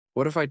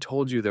What if I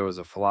told you there was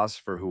a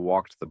philosopher who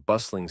walked the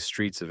bustling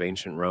streets of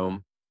ancient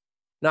Rome,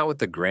 not with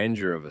the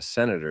grandeur of a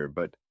senator,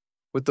 but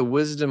with the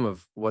wisdom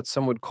of what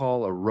some would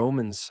call a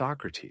Roman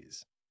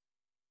Socrates?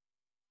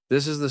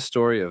 This is the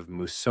story of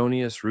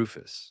Musonius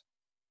Rufus,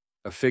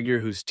 a figure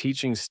whose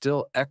teachings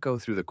still echo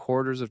through the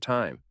corridors of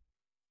time,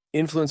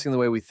 influencing the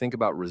way we think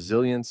about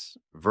resilience,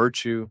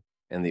 virtue,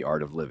 and the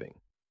art of living.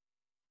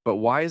 But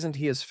why isn't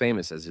he as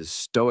famous as his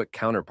Stoic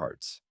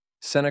counterparts,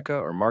 Seneca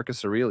or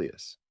Marcus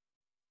Aurelius?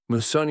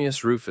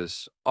 Musonius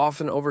Rufus,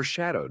 often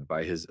overshadowed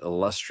by his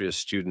illustrious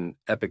student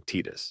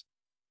Epictetus,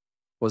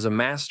 was a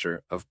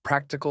master of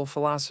practical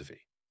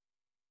philosophy.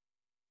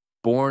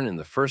 Born in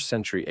the 1st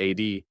century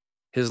AD,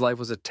 his life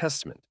was a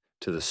testament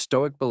to the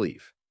Stoic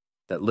belief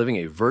that living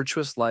a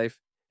virtuous life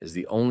is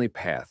the only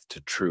path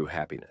to true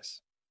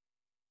happiness.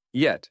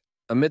 Yet,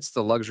 amidst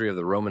the luxury of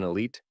the Roman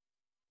elite,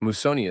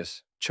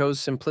 Musonius chose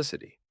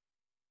simplicity.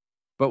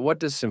 But what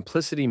does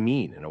simplicity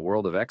mean in a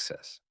world of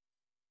excess?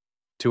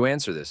 To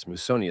answer this,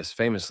 Musonius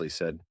famously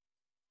said,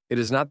 "It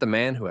is not the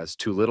man who has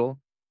too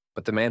little,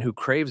 but the man who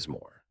craves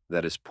more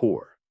that is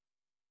poor."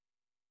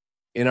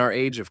 In our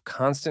age of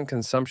constant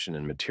consumption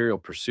and material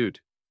pursuit,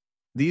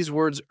 these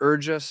words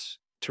urge us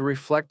to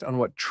reflect on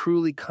what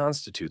truly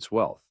constitutes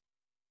wealth.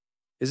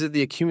 Is it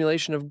the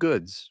accumulation of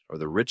goods or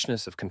the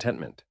richness of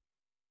contentment?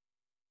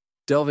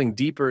 Delving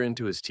deeper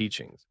into his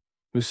teachings,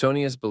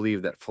 Musonius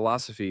believed that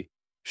philosophy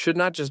should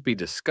not just be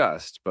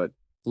discussed, but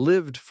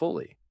lived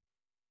fully.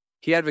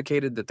 He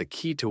advocated that the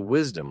key to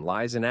wisdom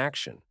lies in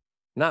action,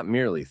 not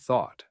merely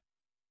thought.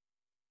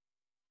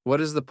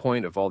 What is the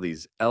point of all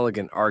these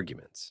elegant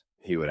arguments,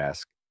 he would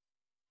ask,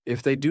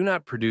 if they do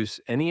not produce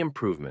any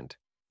improvement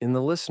in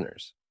the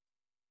listeners?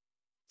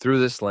 Through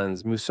this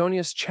lens,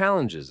 Musonius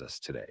challenges us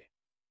today.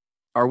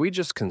 Are we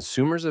just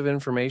consumers of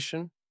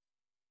information,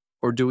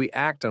 or do we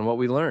act on what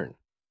we learn?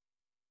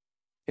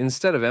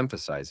 Instead of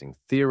emphasizing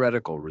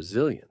theoretical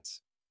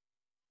resilience,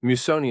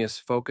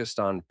 Musonius focused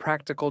on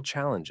practical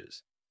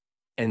challenges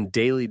and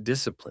daily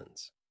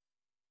disciplines.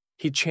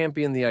 He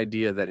championed the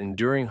idea that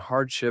enduring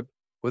hardship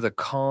with a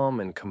calm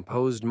and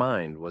composed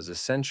mind was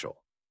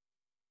essential.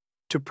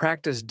 To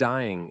practice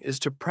dying is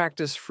to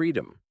practice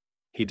freedom,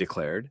 he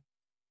declared,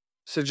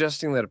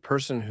 suggesting that a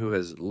person who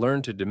has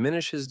learned to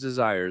diminish his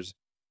desires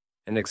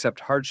and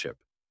accept hardship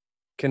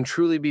can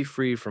truly be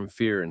free from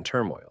fear and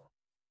turmoil.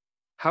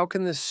 How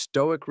can this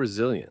stoic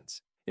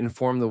resilience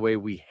inform the way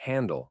we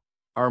handle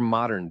our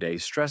modern-day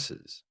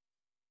stresses?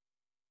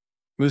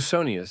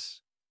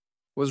 Musonius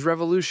was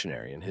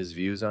revolutionary in his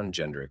views on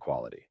gender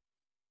equality.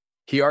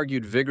 He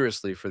argued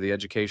vigorously for the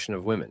education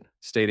of women,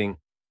 stating,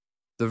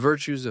 "The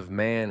virtues of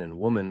man and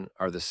woman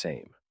are the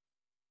same."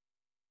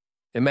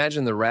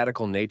 Imagine the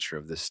radical nature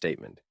of this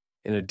statement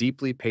in a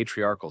deeply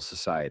patriarchal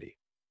society.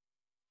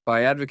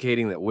 By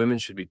advocating that women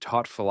should be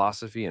taught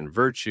philosophy and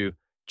virtue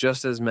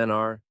just as men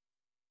are,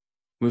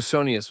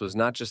 Musonius was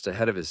not just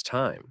ahead of his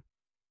time,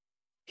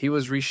 he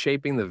was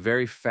reshaping the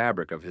very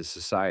fabric of his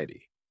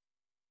society.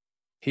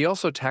 He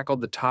also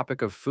tackled the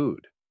topic of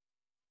food,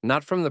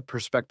 not from the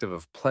perspective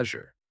of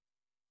pleasure,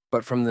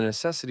 but from the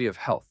necessity of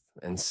health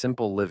and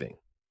simple living.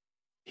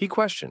 He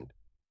questioned,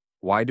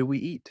 why do we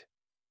eat?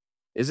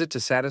 Is it to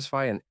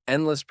satisfy an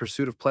endless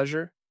pursuit of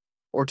pleasure,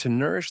 or to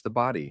nourish the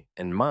body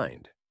and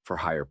mind for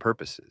higher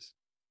purposes?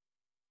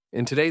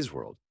 In today's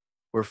world,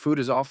 where food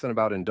is often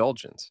about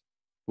indulgence,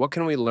 what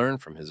can we learn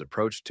from his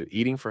approach to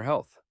eating for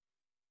health?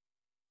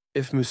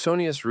 If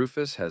Musonius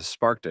Rufus has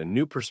sparked a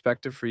new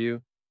perspective for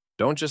you,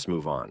 don't just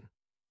move on.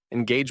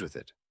 Engage with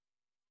it.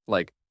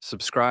 Like,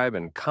 subscribe,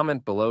 and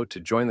comment below to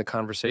join the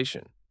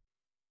conversation.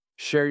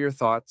 Share your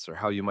thoughts or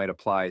how you might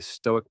apply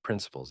Stoic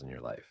principles in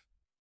your life.